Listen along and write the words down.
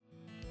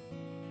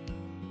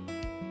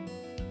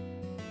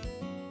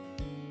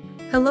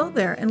Hello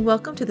there, and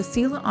welcome to the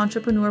Sela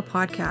Entrepreneur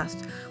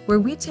Podcast, where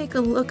we take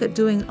a look at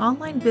doing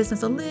online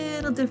business a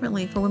little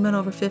differently for women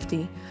over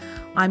 50.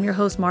 I'm your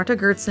host, Marta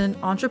Gertson,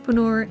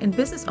 entrepreneur and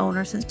business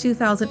owner since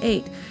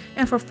 2008,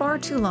 and for far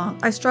too long,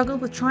 I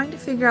struggled with trying to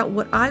figure out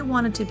what I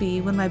wanted to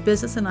be when my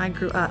business and I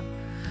grew up.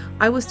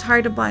 I was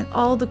tired of buying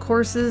all the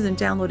courses and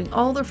downloading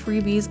all the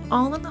freebies,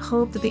 all in the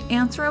hope that the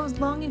answer I was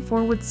longing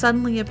for would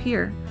suddenly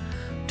appear.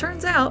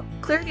 Turns out,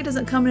 clarity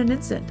doesn't come in an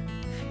instant.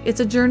 It's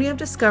a journey of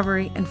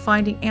discovery and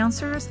finding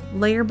answers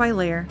layer by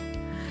layer.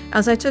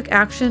 As I took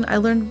action, I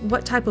learned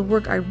what type of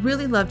work I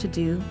really loved to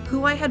do,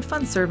 who I had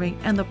fun serving,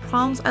 and the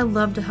problems I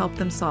loved to help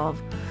them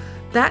solve.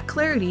 That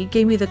clarity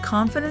gave me the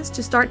confidence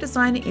to start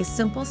designing a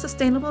simple,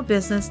 sustainable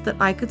business that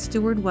I could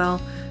steward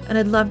well, and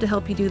I'd love to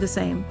help you do the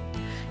same.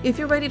 If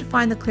you're ready to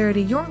find the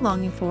clarity you're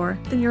longing for,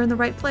 then you're in the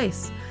right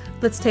place.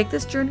 Let's take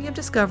this journey of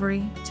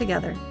discovery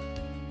together.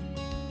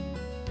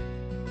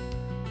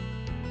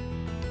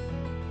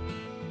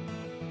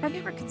 Have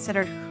you ever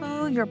considered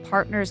who your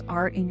partners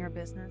are in your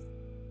business?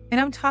 And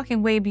I'm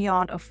talking way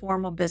beyond a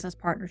formal business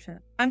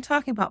partnership. I'm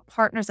talking about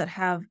partners that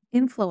have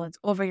influence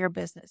over your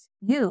business.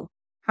 You,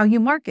 how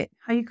you market,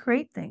 how you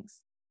create things.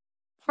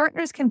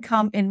 Partners can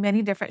come in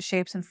many different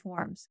shapes and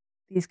forms.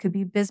 These could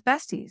be biz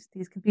besties.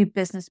 These could be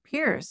business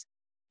peers.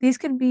 These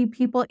could be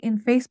people in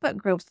Facebook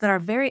groups that are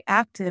very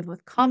active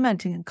with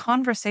commenting and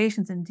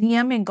conversations and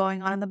DMing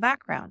going on in the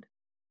background.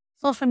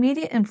 Social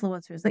media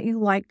influencers that you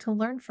like to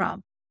learn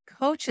from.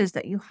 Coaches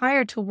that you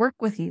hire to work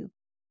with you,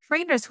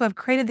 trainers who have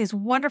created these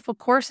wonderful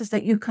courses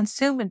that you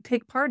consume and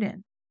take part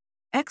in,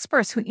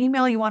 experts who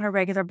email you on a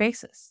regular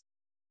basis.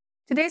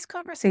 Today's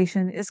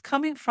conversation is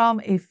coming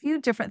from a few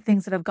different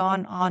things that have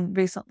gone on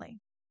recently.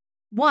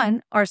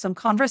 One are some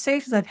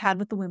conversations I've had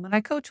with the women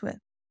I coach with.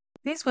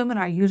 These women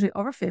are usually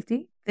over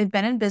 50. They've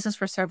been in business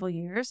for several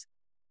years.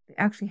 They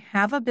actually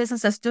have a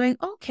business that's doing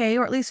okay,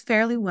 or at least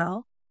fairly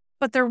well,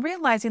 but they're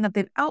realizing that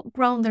they've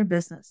outgrown their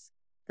business.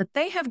 That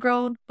they have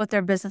grown, but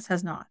their business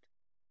has not.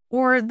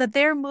 Or that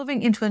they're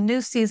moving into a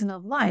new season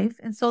of life,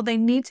 and so they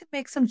need to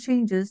make some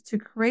changes to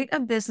create a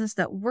business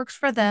that works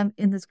for them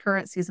in this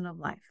current season of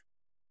life.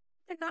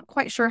 They're not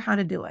quite sure how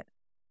to do it.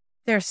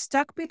 They're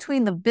stuck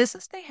between the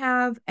business they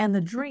have and the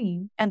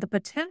dream and the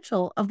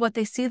potential of what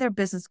they see their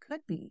business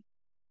could be.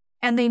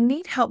 And they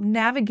need help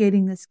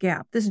navigating this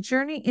gap, this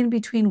journey in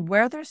between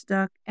where they're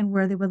stuck and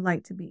where they would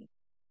like to be.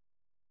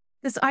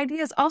 This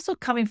idea is also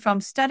coming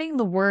from studying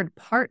the word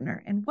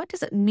partner and what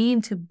does it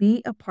mean to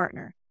be a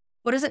partner?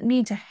 What does it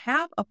mean to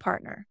have a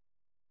partner?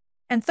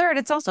 And third,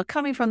 it's also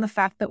coming from the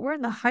fact that we're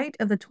in the height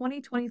of the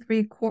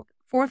 2023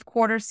 fourth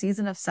quarter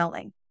season of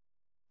selling.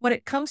 When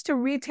it comes to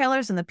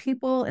retailers and the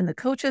people and the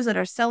coaches that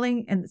are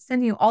selling and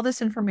sending you all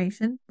this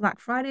information,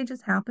 Black Friday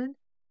just happened.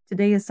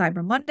 Today is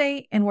Cyber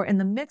Monday, and we're in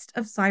the midst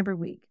of Cyber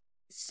Week.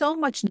 So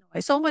much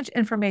noise, so much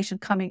information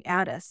coming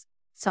at us.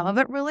 Some of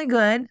it really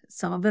good,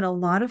 some of it a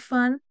lot of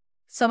fun.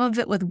 Some of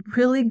it with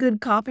really good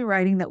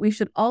copywriting that we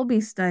should all be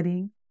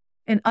studying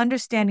and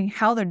understanding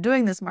how they're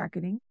doing this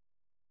marketing.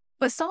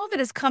 But some of it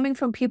is coming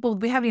from people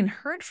we haven't even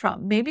heard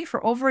from, maybe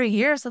for over a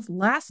year since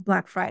last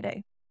Black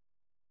Friday.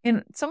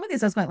 And some of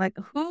these I was going like,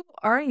 who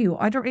are you?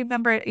 I don't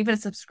remember even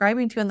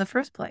subscribing to you in the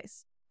first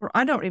place. Or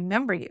I don't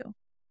remember you.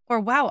 Or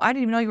wow, I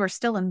didn't even know you were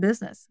still in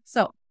business.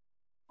 So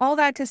all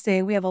that to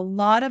say, we have a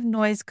lot of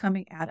noise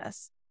coming at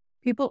us.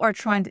 People are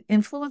trying to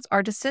influence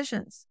our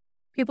decisions.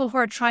 People who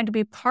are trying to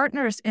be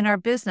partners in our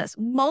business,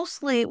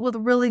 mostly with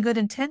really good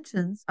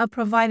intentions of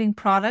providing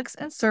products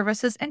and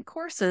services and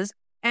courses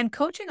and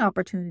coaching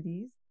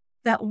opportunities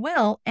that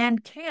will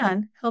and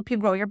can help you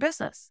grow your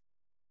business.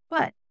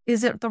 But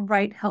is it the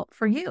right help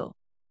for you?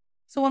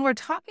 So when we're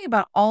talking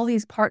about all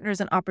these partners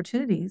and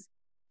opportunities,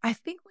 I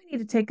think we need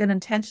to take an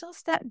intentional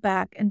step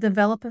back and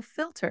develop a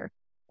filter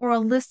or a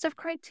list of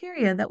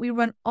criteria that we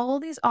run all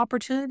these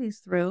opportunities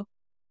through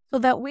so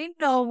that we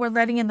know we're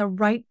letting in the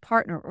right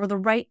partner or the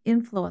right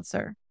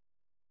influencer.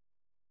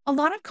 A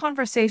lot of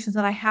conversations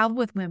that I have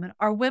with women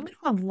are women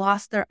who have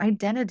lost their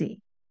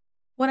identity.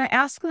 When I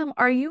ask them,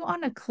 are you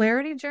on a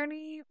clarity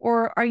journey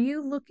or are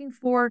you looking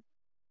for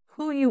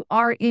who you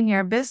are in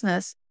your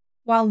business?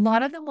 While a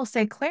lot of them will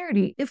say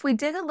clarity, if we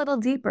dig a little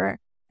deeper,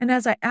 and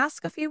as I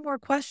ask a few more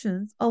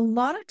questions, a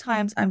lot of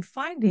times I'm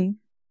finding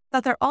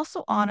that they're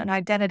also on an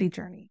identity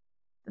journey,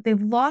 that they've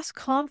lost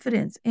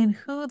confidence in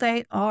who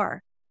they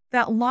are.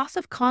 That loss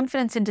of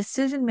confidence in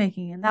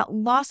decision-making and that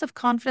loss of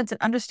confidence in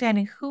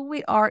understanding who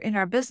we are in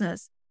our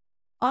business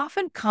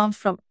often comes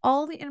from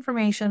all the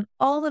information,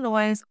 all the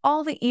noise,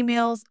 all the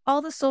emails, all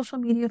the social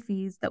media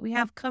feeds that we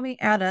have coming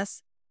at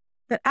us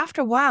that after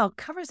a while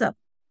covers up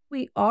who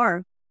we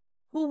are,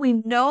 who we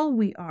know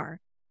we are.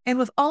 And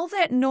with all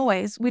that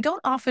noise, we don't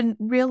often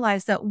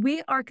realize that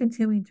we are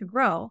continuing to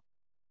grow,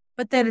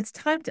 but that it's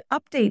time to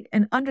update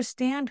and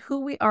understand who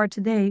we are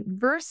today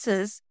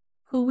versus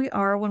who we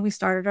are when we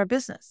started our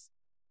business.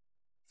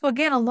 So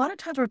again, a lot of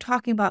times we're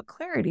talking about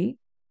clarity.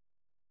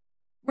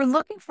 We're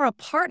looking for a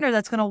partner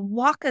that's going to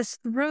walk us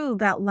through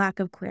that lack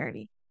of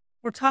clarity.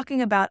 We're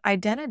talking about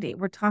identity.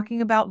 We're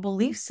talking about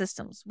belief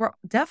systems. We're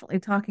definitely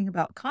talking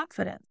about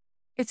confidence.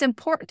 It's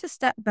important to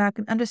step back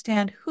and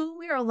understand who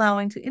we are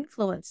allowing to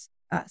influence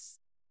us,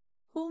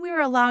 who we are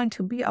allowing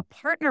to be a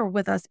partner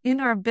with us in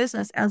our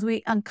business as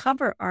we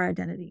uncover our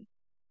identity.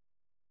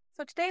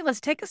 So today, let's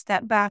take a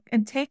step back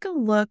and take a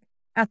look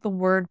at the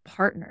word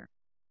partner.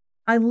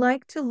 I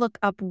like to look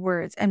up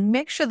words and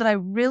make sure that I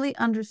really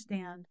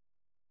understand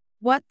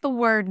what the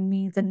word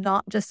means and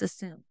not just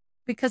assume.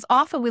 Because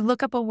often we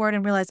look up a word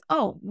and realize,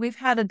 oh, we've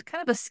had a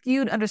kind of a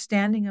skewed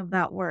understanding of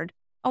that word.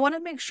 I want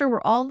to make sure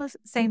we're all on the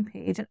same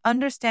page and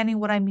understanding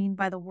what I mean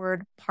by the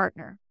word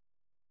partner.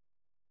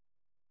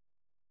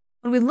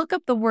 When we look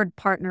up the word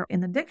partner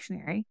in the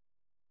dictionary,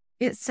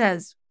 it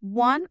says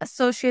one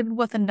associated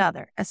with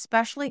another,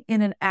 especially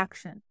in an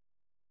action.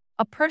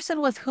 A person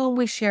with whom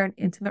we share an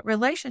intimate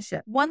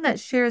relationship, one that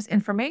shares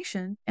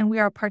information and we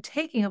are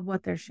partaking of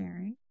what they're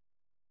sharing.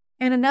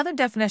 And another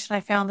definition I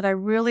found that I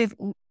really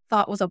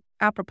thought was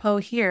apropos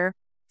here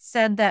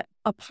said that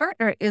a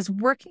partner is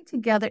working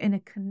together in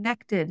a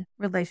connected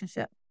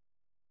relationship.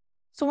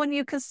 So when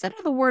you consider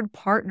the word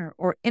partner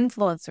or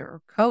influencer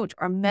or coach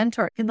or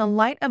mentor in the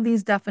light of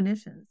these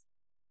definitions,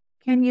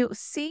 can you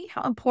see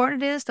how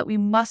important it is that we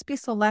must be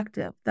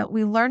selective, that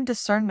we learn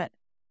discernment,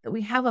 that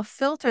we have a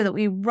filter, that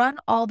we run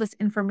all this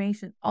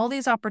information, all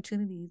these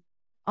opportunities,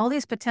 all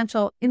these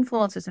potential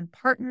influences and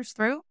partners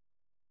through?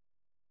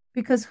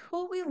 Because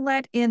who we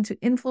let in to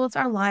influence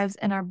our lives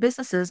and our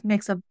businesses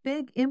makes a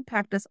big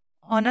impact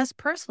on us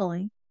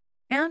personally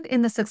and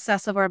in the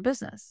success of our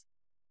business.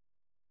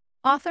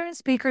 Author and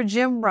speaker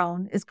Jim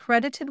Rohn is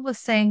credited with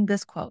saying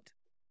this quote,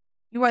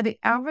 "You are the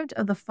average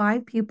of the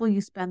 5 people you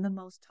spend the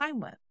most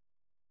time with."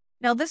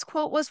 Now, this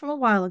quote was from a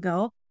while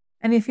ago,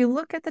 and if you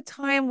look at the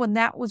time when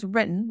that was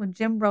written, when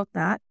Jim wrote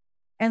that,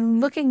 and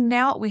looking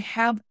now at what we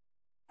have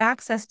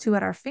access to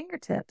at our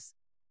fingertips,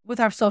 with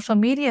our social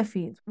media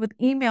feeds, with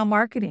email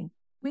marketing,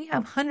 we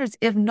have hundreds,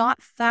 if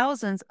not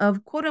thousands,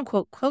 of quote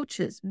unquote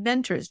coaches,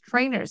 mentors,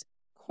 trainers,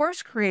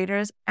 course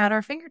creators at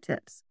our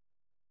fingertips.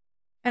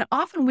 And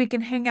often we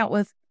can hang out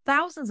with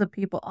thousands of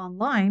people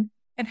online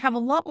and have a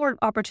lot more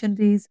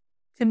opportunities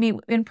to meet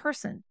in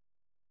person.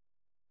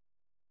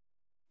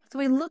 So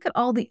we look at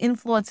all the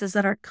influences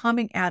that are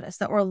coming at us,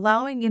 that we're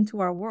allowing into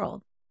our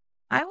world.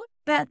 I would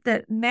bet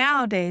that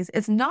nowadays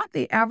it's not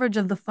the average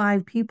of the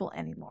 5 people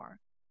anymore.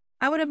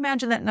 I would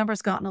imagine that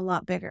number's gotten a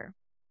lot bigger.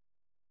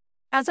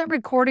 As I'm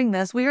recording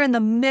this, we are in the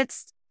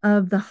midst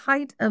of the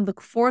height of the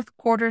 4th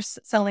quarter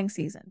selling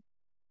season.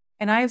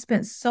 And I have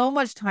spent so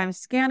much time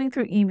scanning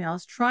through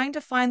emails, trying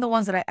to find the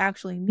ones that I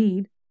actually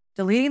need,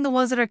 deleting the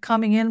ones that are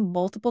coming in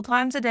multiple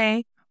times a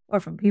day or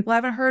from people I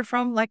haven't heard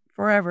from like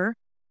forever.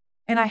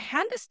 And I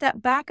had to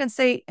step back and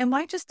say, am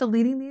I just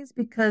deleting these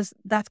because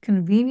that's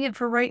convenient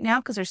for right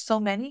now because there's so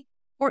many?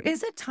 Or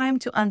is it time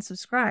to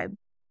unsubscribe?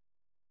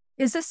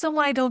 Is this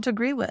someone I don't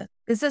agree with?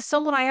 Is this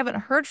someone I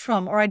haven't heard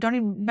from or I don't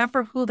even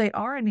remember who they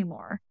are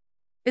anymore?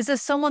 Is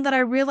this someone that I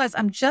realize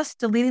I'm just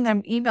deleting their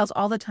emails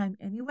all the time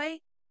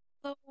anyway?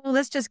 So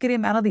let's just get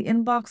him out of the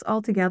inbox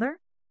altogether.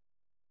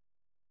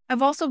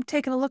 I've also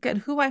taken a look at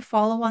who I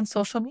follow on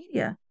social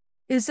media.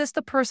 Is this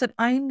the person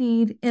I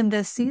need in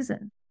this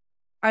season?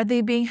 Are they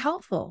being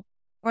helpful?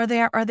 Or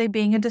are they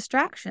being a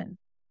distraction?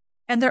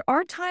 And there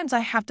are times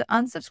I have to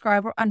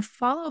unsubscribe or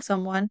unfollow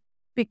someone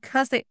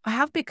because they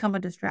have become a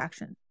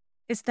distraction.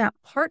 It's that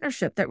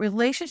partnership, that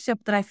relationship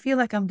that I feel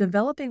like I'm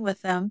developing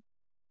with them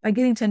by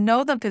getting to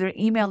know them through their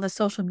email and the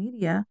social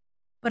media.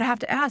 But I have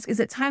to ask, is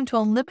it time to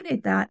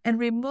eliminate that and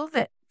remove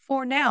it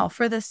for now,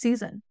 for this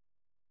season?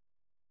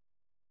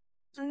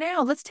 So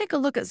now let's take a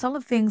look at some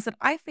of the things that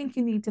I think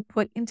you need to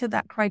put into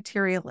that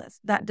criteria list,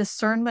 that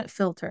discernment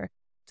filter,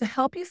 to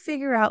help you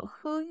figure out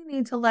who you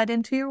need to let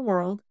into your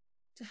world,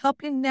 to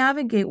help you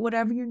navigate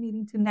whatever you're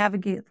needing to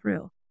navigate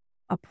through,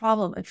 a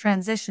problem, a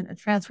transition, a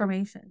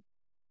transformation.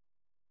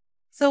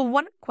 So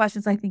one of the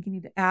questions I think you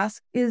need to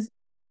ask is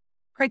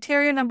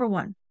criteria number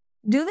 1,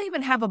 do they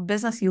even have a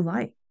business you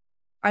like?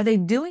 Are they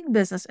doing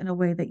business in a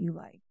way that you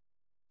like?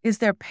 Is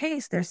their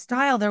pace, their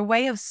style, their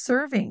way of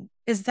serving,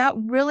 is that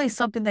really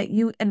something that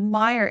you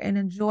admire and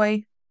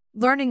enjoy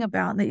learning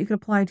about and that you could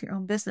apply to your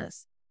own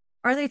business?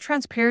 Are they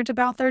transparent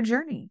about their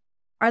journey?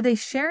 Are they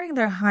sharing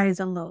their highs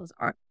and lows?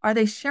 Are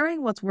they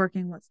sharing what's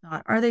working, what's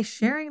not? Are they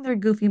sharing their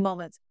goofy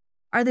moments?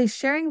 Are they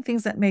sharing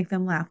things that make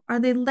them laugh? Are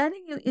they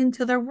letting you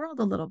into their world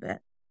a little bit?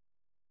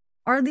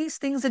 Are these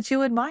things that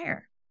you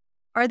admire?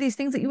 Are these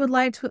things that you would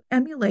like to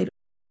emulate?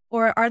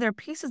 Or are there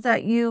pieces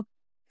that you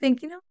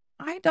think,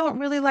 I don't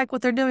really like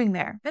what they're doing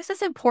there? This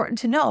is important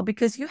to know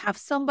because you have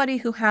somebody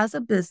who has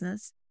a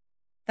business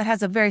that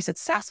has a very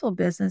successful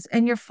business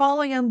and you're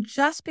following them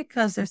just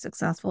because they're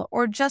successful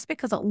or just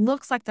because it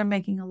looks like they're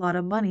making a lot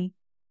of money.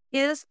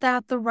 Is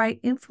that the right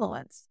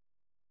influence?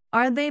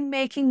 Are they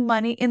making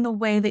money in the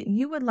way that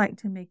you would like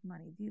to make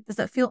money? Does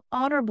it feel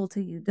honorable to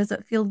you? Does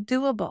it feel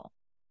doable?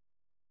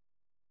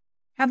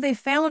 Have they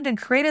found and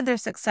created their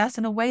success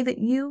in a way that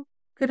you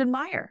could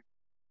admire?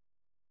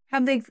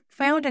 Have they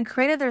found and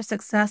created their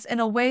success in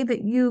a way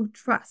that you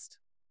trust?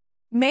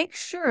 Make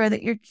sure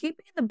that you're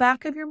keeping in the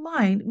back of your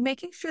mind,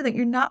 making sure that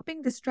you're not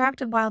being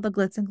distracted by all the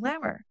glitz and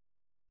glamour.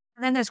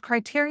 And then there's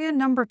criteria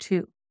number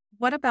 2.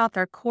 What about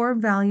their core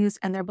values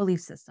and their belief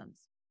systems?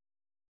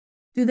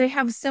 Do they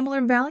have similar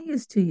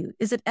values to you?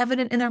 Is it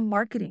evident in their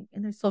marketing,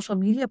 in their social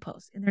media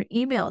posts, in their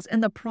emails,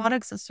 in the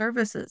products and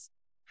services,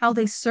 how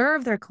they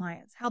serve their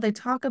clients, how they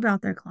talk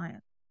about their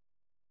clients?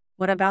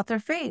 What about their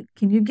faith?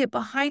 Can you get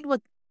behind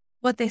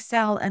what they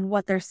sell and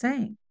what they're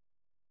saying?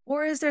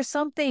 Or is there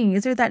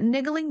that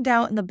niggling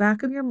doubt in the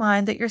back of your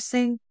mind that you're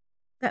saying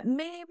that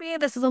maybe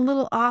this is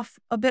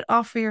a bit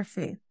off for your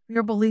faith,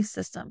 your belief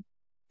system,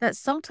 that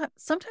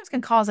sometimes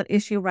can cause an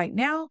issue right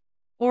now,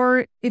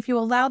 or if you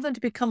allow them to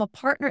become a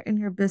partner in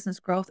your business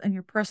growth and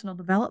your personal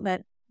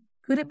development,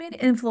 could it be an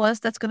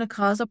influence that's going to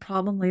cause a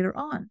problem later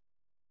on?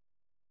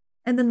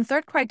 And then the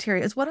third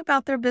criteria is what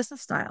about their business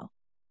style?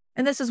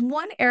 And this is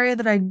one area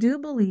that I do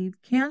believe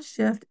can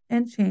shift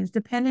and change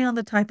depending on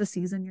the type of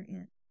season you're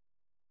in.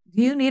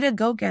 Do you need a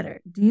go-getter?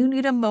 Do you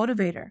need a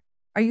motivator?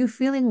 Are you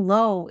feeling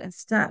low and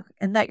stuck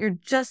and that you're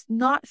just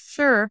not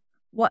sure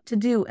what to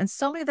do? And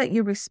somebody that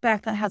you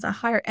respect that has a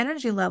higher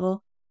energy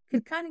level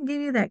could kind of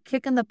give you that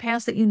kick in the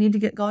pants that you need to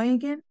get going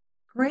again.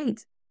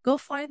 Great. Go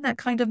find that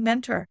kind of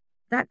mentor,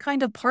 that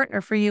kind of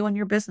partner for you and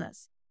your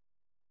business.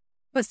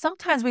 But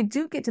sometimes we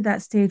do get to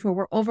that stage where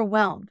we're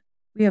overwhelmed.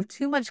 We have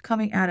too much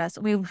coming at us.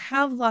 We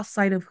have lost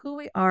sight of who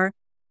we are,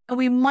 and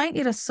we might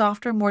need a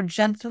softer, more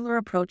gentler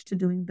approach to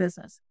doing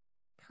business.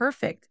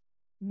 Perfect.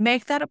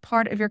 Make that a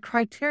part of your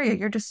criteria,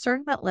 your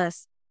discernment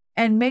list,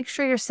 and make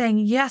sure you're saying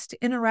yes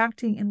to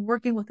interacting and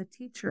working with a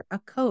teacher, a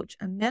coach,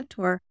 a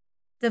mentor,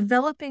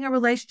 developing a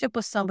relationship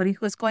with somebody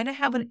who is going to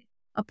have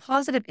a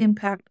positive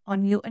impact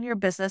on you and your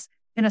business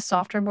in a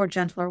softer, more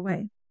gentler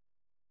way.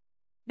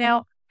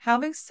 Now,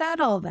 having said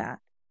all that,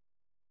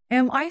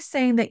 am I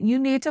saying that you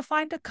need to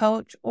find a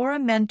coach or a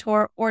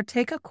mentor or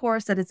take a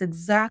course that is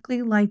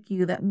exactly like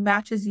you, that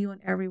matches you in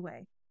every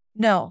way?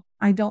 No,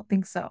 I don't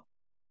think so.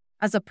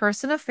 As a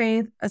person of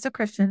faith, as a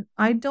Christian,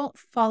 I don't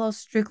follow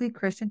strictly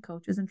Christian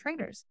coaches and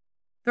trainers.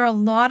 There are a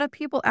lot of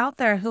people out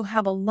there who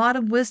have a lot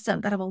of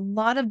wisdom, that have a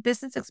lot of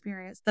business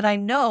experience that I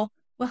know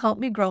will help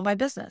me grow my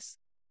business.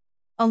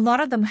 A lot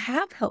of them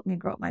have helped me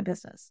grow my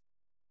business.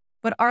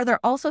 But are there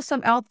also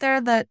some out there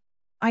that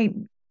I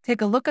take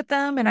a look at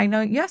them and I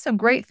know you have some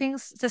great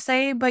things to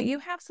say, but you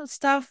have some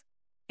stuff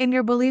in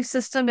your belief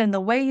system and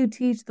the way you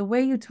teach, the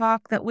way you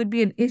talk that would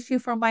be an issue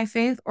for my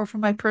faith or for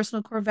my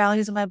personal core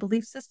values and my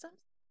belief systems?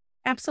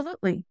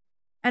 Absolutely.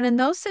 And in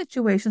those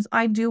situations,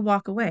 I do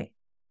walk away.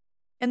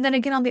 And then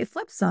again, on the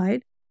flip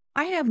side,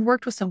 I have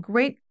worked with some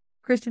great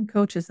Christian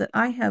coaches that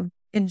I have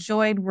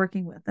enjoyed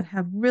working with, that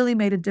have really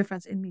made a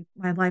difference in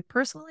my life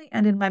personally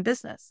and in my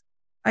business.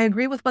 I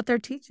agree with what they're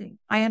teaching.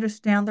 I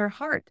understand their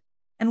heart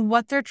and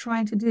what they're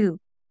trying to do.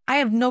 I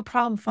have no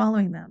problem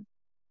following them.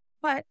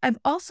 But I've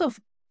also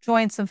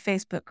joined some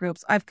Facebook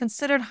groups. I've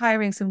considered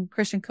hiring some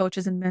Christian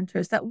coaches and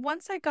mentors that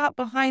once I got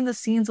behind the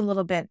scenes a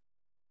little bit,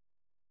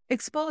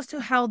 exposed to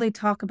how they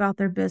talk about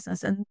their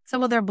business and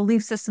some of their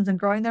belief systems and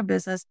growing their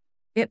business,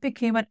 it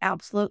became an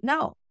absolute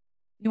no.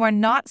 You are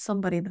not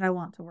somebody that I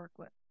want to work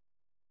with.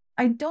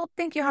 I don't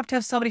think you have to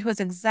have somebody who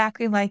is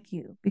exactly like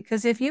you,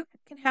 because if you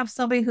can have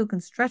somebody who can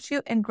stretch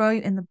you and grow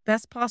you in the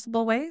best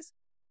possible ways,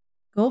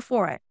 go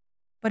for it.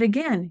 But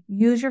again,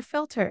 use your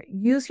filter,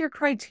 use your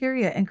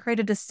criteria, and create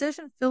a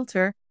decision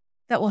filter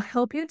that will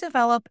help you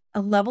develop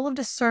a level of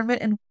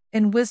discernment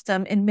and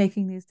wisdom in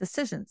making these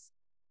decisions.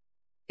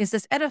 Is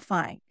this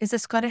edifying? Is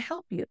this going to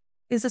help you?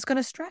 Is this going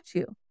to stretch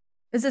you?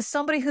 Is this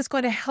somebody who's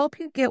going to help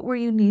you get where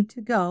you need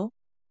to go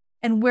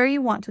and where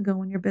you want to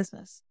go in your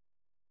business?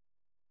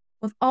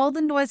 With all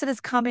the noise that is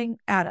coming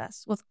at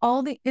us, with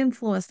all the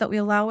influence that we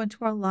allow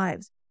into our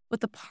lives,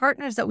 with the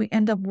partners that we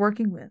end up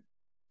working with,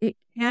 it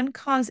can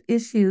cause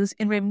issues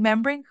in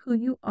remembering who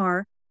you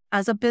are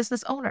as a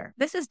business owner.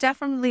 This is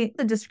definitely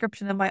the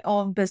description of my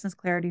own business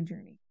clarity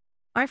journey.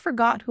 I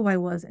forgot who I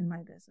was in my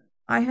business.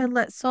 I had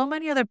let so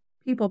many other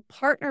people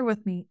partner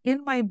with me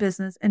in my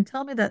business and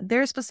tell me that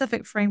their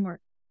specific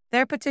framework,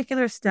 their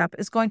particular step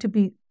is going to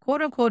be,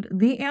 quote unquote,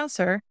 the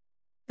answer,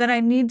 that I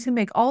need to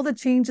make all the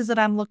changes that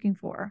I'm looking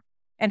for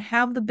and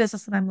have the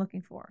business that I'm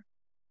looking for.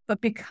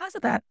 But because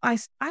of that, I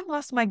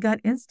lost my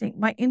gut instinct,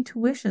 my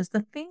intuitions,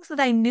 the things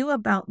that I knew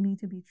about me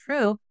to be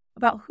true,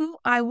 about who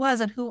I was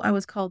and who I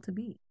was called to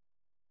be.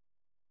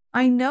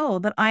 I know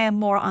that I am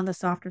more on the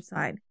softer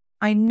side.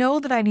 I know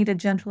that I need a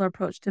gentler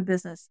approach to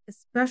business,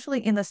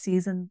 especially in the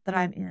season that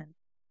I'm in.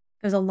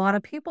 There's a lot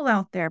of people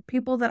out there,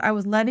 people that I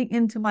was letting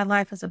into my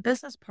life as a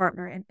business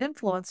partner and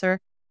influencer,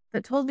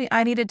 that told me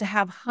I needed to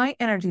have high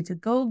energy to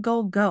go,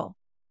 go, go.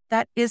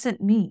 That isn't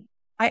me.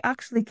 I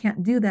actually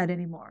can't do that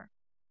anymore.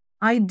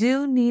 I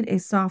do need a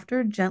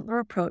softer, gentler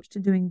approach to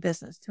doing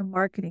business, to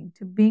marketing,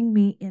 to being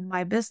me in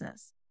my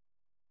business.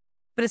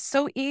 But it's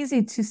so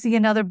easy to see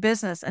another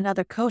business,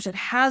 another coach that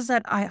has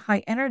that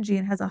high energy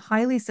and has a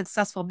highly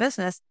successful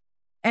business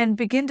and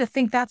begin to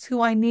think that's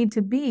who I need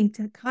to be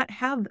to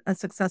have a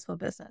successful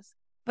business.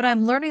 But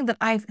I'm learning that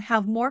I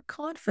have more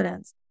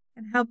confidence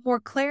and have more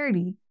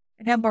clarity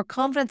and have more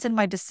confidence in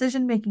my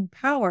decision-making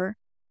power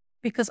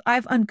because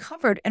I've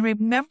uncovered and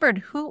remembered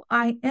who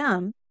I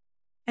am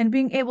and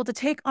being able to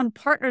take on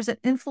partners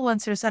and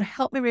influencers that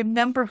help me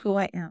remember who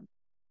I am.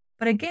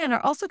 But again, are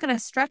also going to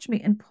stretch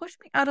me and push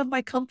me out of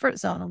my comfort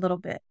zone a little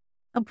bit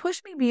and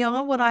push me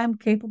beyond what I am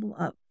capable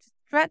of.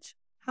 Stretch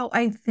how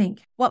I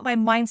think, what my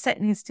mindset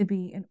needs to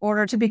be in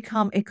order to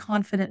become a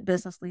confident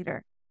business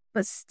leader.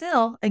 But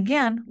still,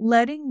 again,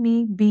 letting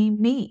me be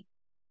me.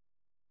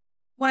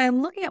 When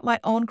I'm looking at my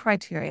own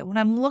criteria, when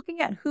I'm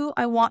looking at who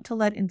I want to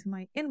let into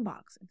my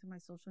inbox, into my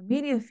social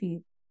media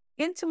feed,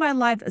 into my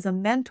life as a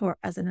mentor,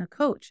 as a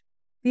coach,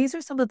 these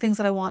are some of the things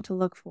that I want to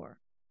look for.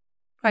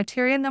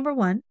 Criteria number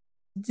 1,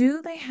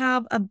 do they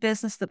have a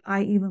business that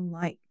I even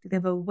like? Do they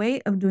have a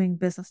way of doing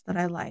business that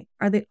I like?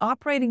 Are they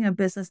operating a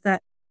business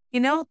that,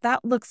 that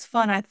looks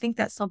fun? I think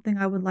that's something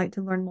I would like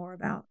to learn more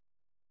about.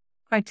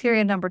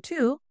 Criteria number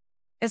 2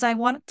 is I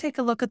want to take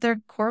a look at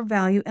their core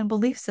value and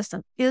belief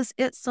system. Is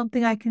it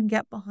something I can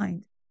get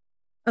behind?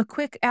 A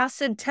quick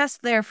acid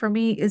test there for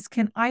me is,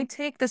 can I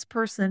take this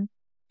person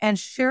and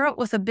share it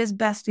with a biz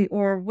bestie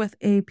or with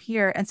a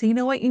peer and say, you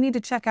know what, you need to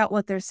check out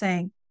what they're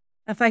saying.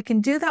 If I can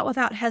do that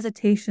without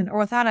hesitation or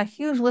without a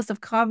huge list of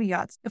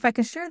caveats, if I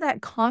can share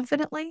that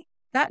confidently,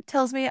 that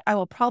tells me I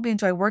will probably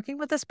enjoy working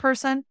with this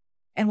person,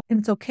 and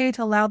it's okay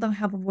to allow them to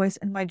have a voice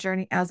in my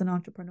journey as an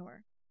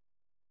entrepreneur.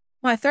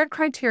 My third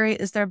criteria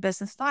is their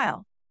business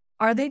style.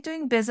 Are they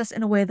doing business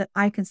in a way that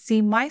I can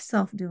see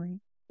myself doing,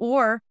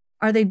 or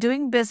are they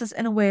doing business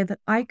in a way that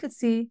I could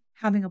see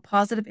having a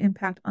positive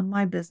impact on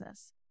my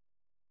business?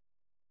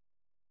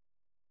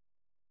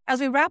 As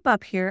we wrap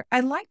up here,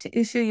 I'd like to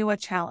issue you a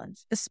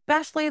challenge,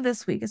 especially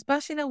this week,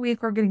 especially in a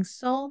week we're getting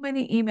so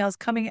many emails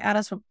coming at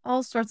us from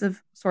all sorts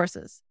of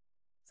sources.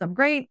 Some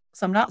great,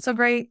 some not so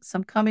great,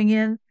 some coming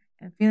in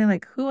and feeling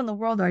like, who in the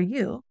world are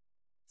you?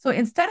 So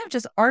instead of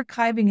just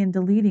archiving and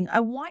deleting, I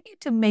want you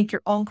to make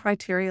your own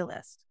criteria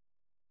list.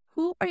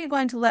 Who are you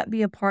going to let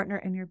be a partner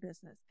in your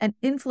business and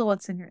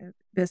influence in your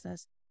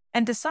business?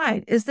 And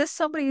decide, is this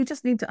somebody you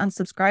just need to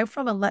unsubscribe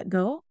from and let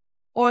go?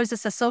 Or is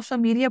this a social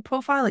media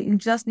profile that you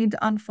just need to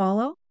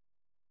unfollow?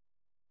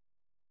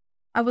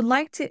 I would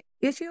like to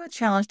issue a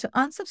challenge to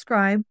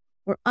unsubscribe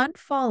or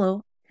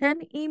unfollow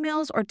 10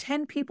 emails or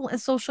 10 people in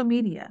social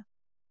media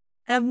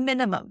at a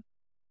minimum.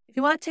 If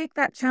you want to take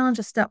that challenge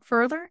a step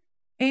further,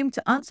 aim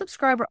to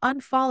unsubscribe or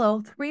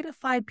unfollow 3 to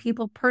 5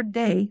 people per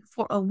day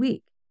for a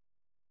week.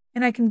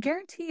 And I can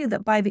guarantee you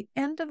that by the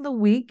end of the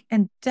week,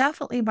 and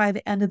definitely by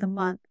the end of the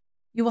month,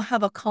 you will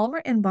have a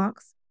calmer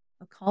inbox,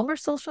 a calmer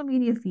social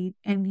media feed,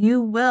 and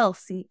you will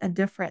see a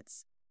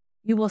difference.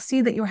 You will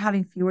see that you're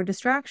having fewer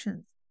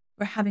distractions.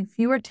 You're having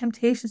fewer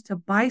temptations to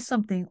buy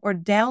something or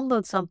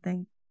download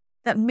something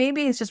that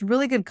maybe is just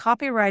really good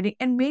copywriting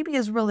and maybe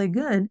is really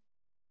good,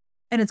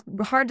 and it's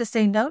hard to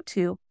say no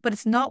to, but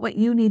it's not what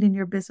you need in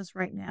your business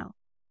right now.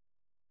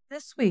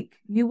 This week,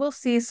 you will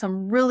see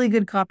some really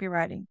good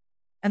copywriting.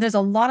 And there's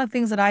a lot of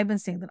things that I've been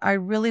seeing that I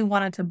really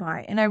wanted to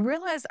buy. And I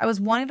realized I was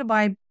wanting to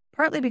buy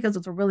partly because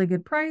it's a really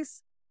good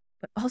price,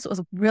 but also it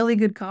was really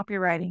good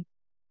copywriting.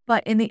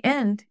 But in the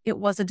end, it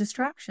was a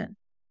distraction.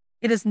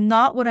 It is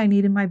not what I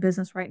need in my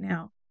business right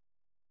now.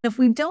 If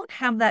we don't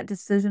have that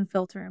decision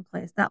filter in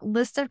place, that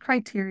list of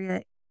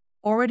criteria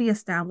already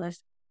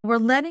established, we're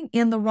letting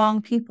in the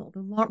wrong people,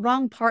 the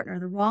wrong partner,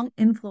 the wrong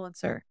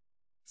influencer.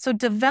 So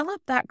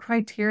develop that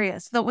criteria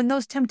so that when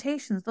those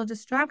temptations, those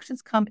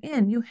distractions come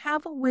in, you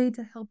have a way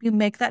to help you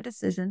make that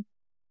decision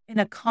in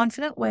a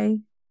confident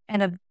way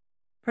and a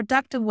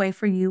productive way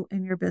for you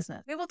and your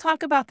business. We will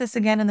talk about this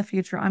again in the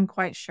future, I'm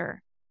quite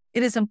sure.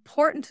 It is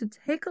important to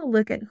take a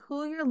look at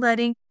who you're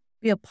letting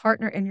be a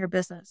partner in your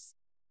business.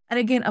 And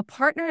again, a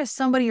partner is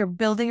somebody you're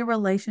building a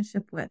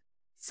relationship with,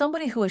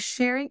 somebody who is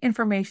sharing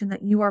information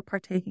that you are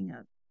partaking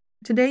of.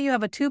 Today, you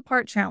have a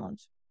 2-part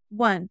challenge.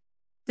 1,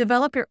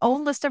 develop your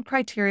own list of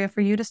criteria for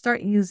you to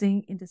start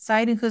using in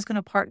deciding who's going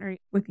to partner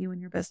with you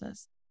in your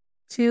business.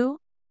 2,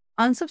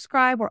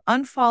 unsubscribe or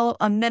unfollow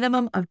a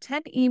minimum of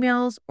 10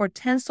 emails or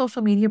 10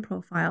 social media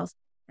profiles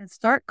and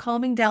start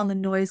calming down the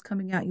noise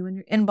coming at you in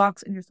your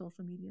inbox and your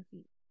social media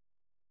feed.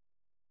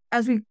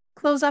 As we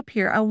close up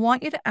here, I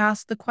want you to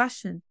ask the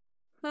question,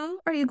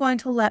 who are you going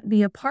to let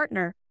be a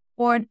partner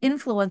or an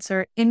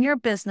influencer in your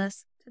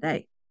business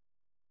today?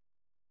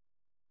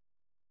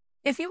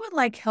 If you would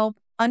like help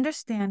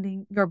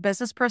understanding your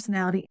business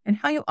personality and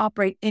how you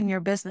operate in your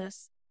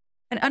business,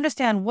 and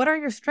understand what are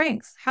your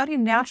strengths, how do you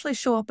naturally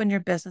show up in your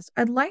business,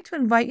 I'd like to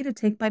invite you to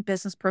take my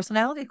business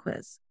personality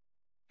quiz.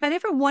 Have you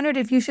ever wondered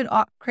if you should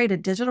create a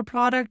digital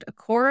product, a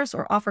course,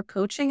 or offer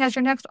coaching as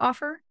your next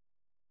offer?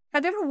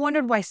 Have you ever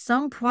wondered why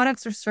some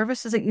products or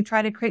services that you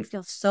try to create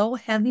feel so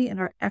heavy and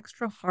are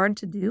extra hard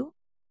to do?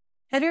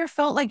 Have you ever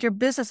felt like your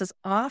business is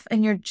off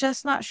and you're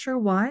just not sure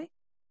why?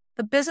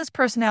 The business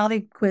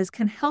personality quiz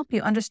can help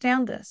you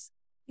understand this.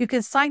 You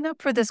can sign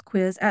up for this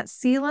quiz at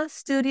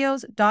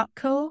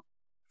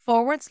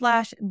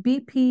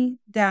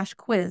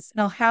selastudios.co/BP-quiz,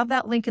 and I'll have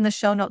that link in the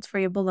show notes for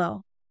you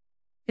below.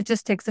 It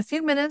just takes a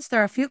few minutes.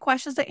 There are a few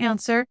questions to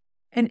answer,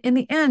 and in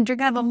the end, you're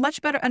going to have a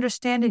much better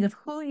understanding of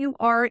who you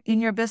are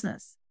in your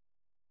business.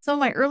 Some of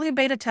my early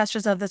beta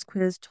testers of this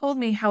quiz told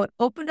me how it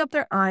opened up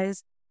their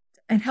eyes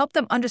to and help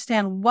them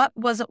understand what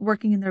wasn't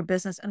working in their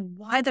business and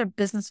why their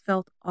business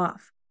felt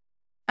off.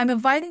 I'm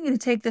inviting you to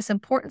take this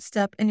important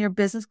step in your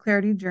business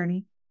clarity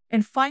journey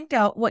and find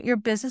out what your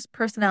business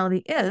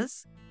personality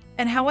is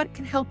and how it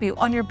can help you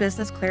on your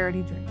business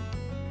clarity journey.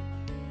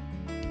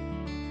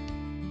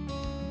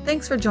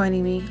 Thanks for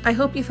joining me. I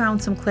hope you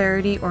found some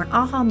clarity or an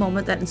aha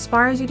moment that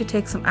inspires you to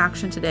take some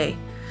action today.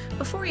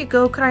 Before you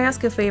go, could I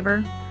ask a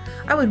favor?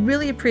 I would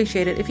really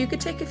appreciate it if you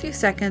could take a few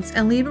seconds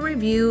and leave a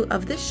review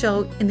of this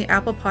show in the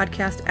Apple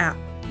Podcast app.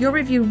 Your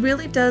review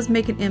really does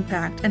make an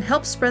impact and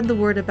helps spread the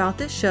word about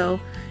this show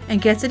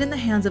and gets it in the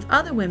hands of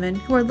other women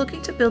who are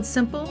looking to build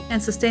simple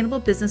and sustainable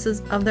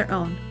businesses of their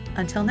own.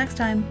 Until next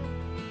time.